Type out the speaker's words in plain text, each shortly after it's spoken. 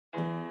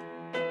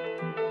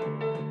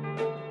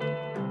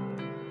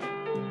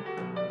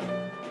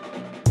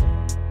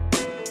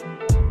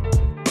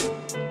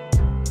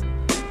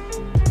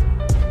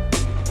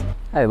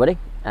Hi everybody,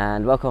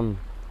 and welcome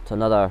to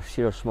another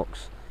Shearer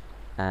Smokes,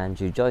 and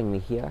you join me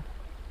here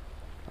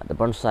at the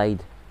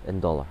Burnside in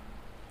Dollar.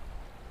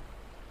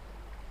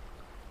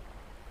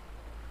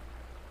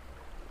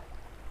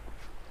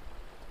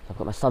 I've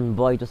got my son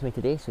Boyd with me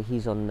today, so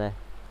he's on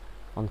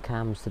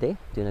cams today,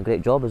 doing a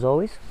great job as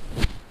always.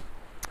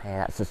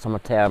 That's the summer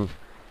term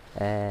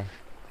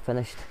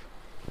finished,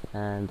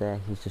 and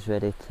he's just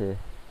ready to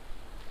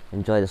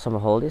enjoy the summer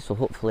holidays, so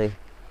hopefully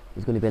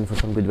he's going to be in for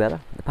some good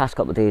weather. The past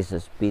couple of days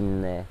has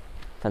been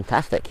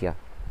fantastic here.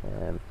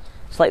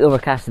 Slightly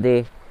overcast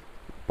today,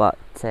 but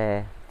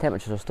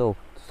temperatures are still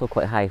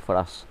quite high for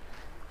us.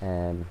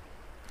 When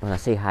I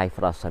say high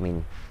for us, I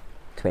mean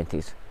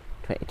 20s,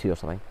 22 or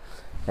something.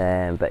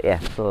 But yeah,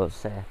 so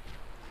it's a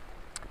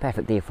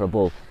perfect day for a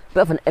bowl.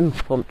 Bit of an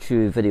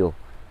impromptu video,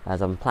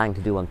 as I'm planning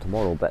to do one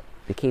tomorrow, but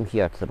we came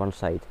here to the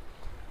Burnside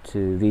to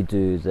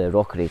redo the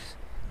rockeries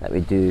that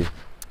we do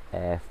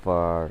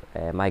for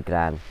my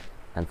gran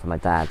and for my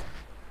dad.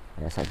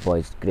 It's like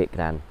Boyd's great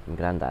gran and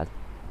granddad.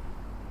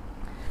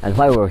 And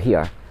while we were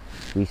here,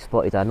 we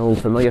spotted an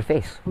old familiar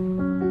face.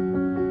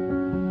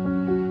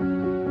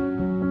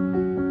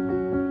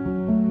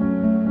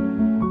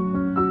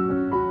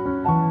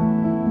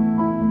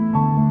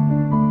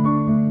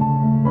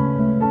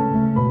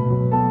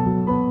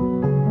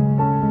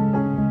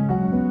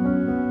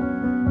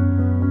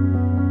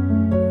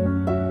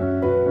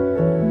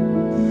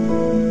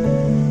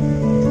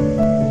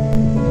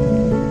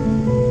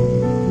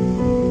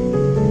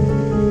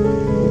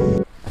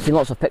 I've seen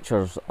lots of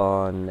pictures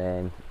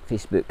on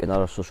Facebook and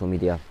other social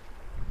media.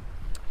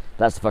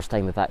 That's the first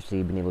time we've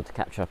actually been able to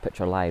capture a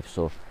picture live,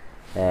 so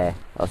that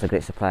was a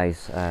great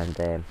surprise, and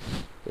it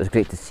was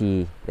great to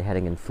see the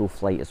herring in full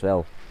flight as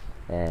well,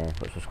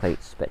 which was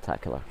quite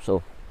spectacular.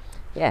 So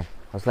yeah,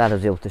 I was glad I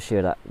was able to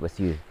share that with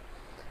you.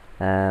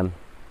 As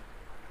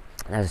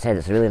I said,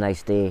 it's a really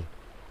nice day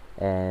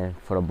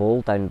for a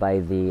bowl down by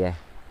the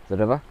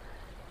river,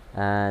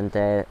 and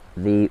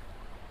the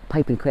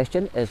pipe in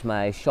question is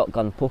my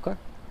shotgun poker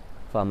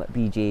from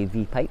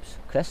BJV Pipes,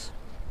 Chris.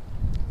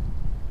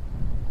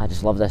 I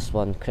just love this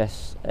one,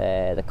 Chris.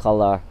 The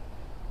colour,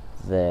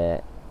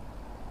 the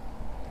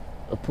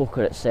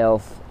poker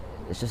itself,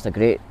 it's just a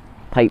great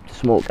pipe to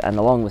smoke, and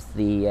along with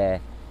the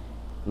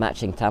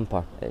matching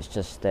tamper, it's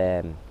just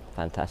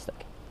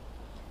fantastic.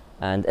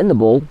 And in the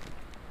bowl,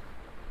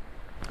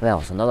 well,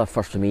 it's another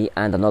first for me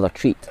and another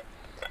treat,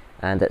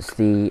 and it's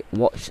the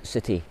Watch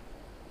City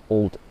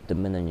Old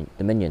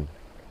Dominion.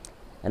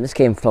 And this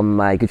came from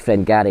my good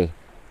friend Gary,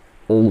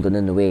 Old and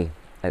in the Way,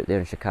 out there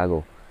in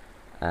Chicago.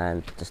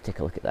 And just take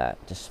a look at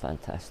that, just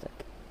fantastic.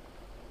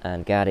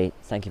 And Gary,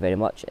 thank you very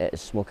much. It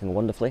is smoking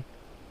wonderfully.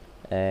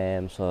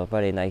 So a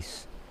very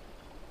nice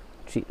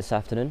treat this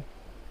afternoon.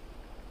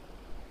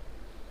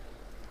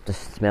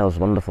 Just smells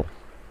wonderful.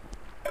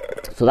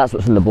 So that's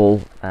what's in the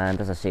bowl,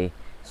 and as I say,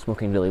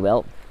 smoking really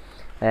well.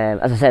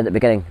 As I said at the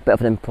beginning, a bit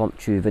of an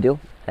impromptu video,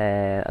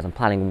 as I'm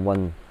planning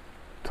one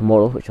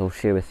tomorrow, which I'll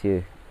share with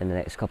you in the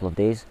next couple of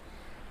days.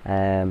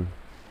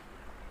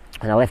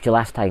 And I left you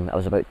last time. I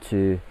was about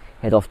to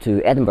head off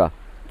to Edinburgh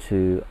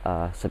to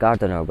a cigar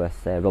dinner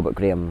with Robert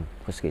Graham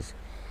Whiskies,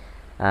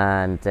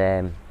 and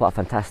what a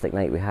fantastic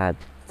night we had.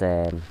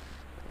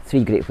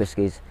 3 great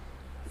whiskies,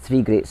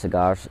 3 great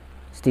cigars.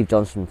 Steve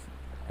Johnson,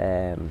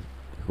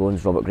 who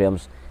owns Robert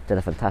Graham's, did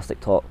a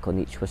fantastic talk on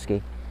each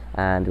whisky,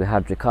 and we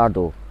had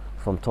Ricardo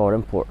from Tor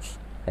Imports,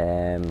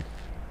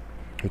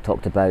 who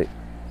talked about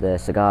the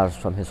cigars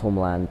from his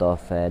homeland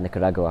of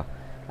Nicaragua,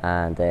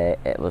 and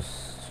it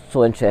was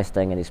so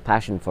interesting, and his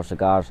passion for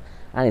cigars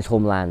and his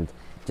homeland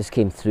just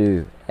came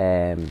through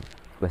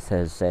with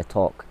his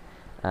talk,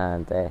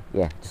 and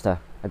yeah, just a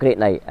great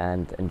night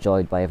and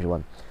enjoyed by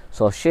everyone.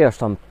 So I'll share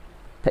some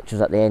pictures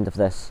at the end of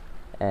this,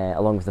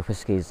 along with the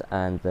whiskies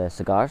and the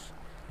cigars,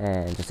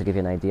 just to give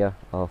you an idea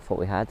of what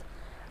we had.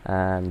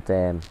 And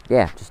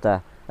yeah, just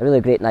a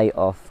really great night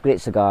of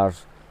great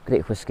cigars,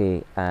 great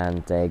whiskey,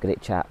 and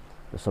great chat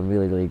with some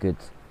really good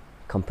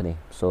company.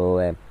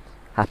 So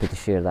happy to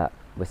share that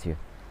with you.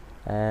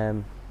 I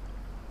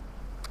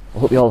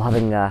hope you're all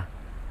having a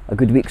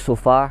good week so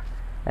far.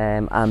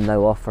 I'm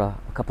now off for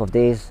a couple of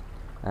days,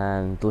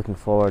 and looking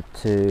forward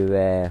to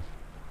a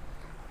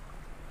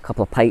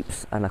couple of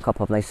pipes and a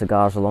couple of nice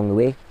cigars along the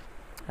way.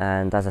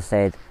 And as I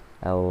said,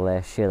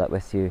 I'll share that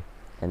with you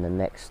in the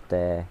next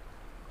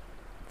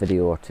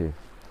video or two.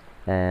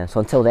 So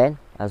until then,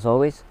 as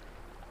always,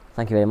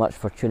 thank you very much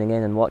for tuning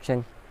in and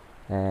watching.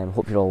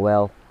 Hope you're all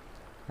well,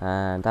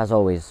 and as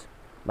always,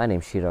 my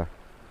name's Shearer.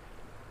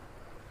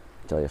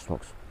 Enjoy your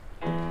smokes.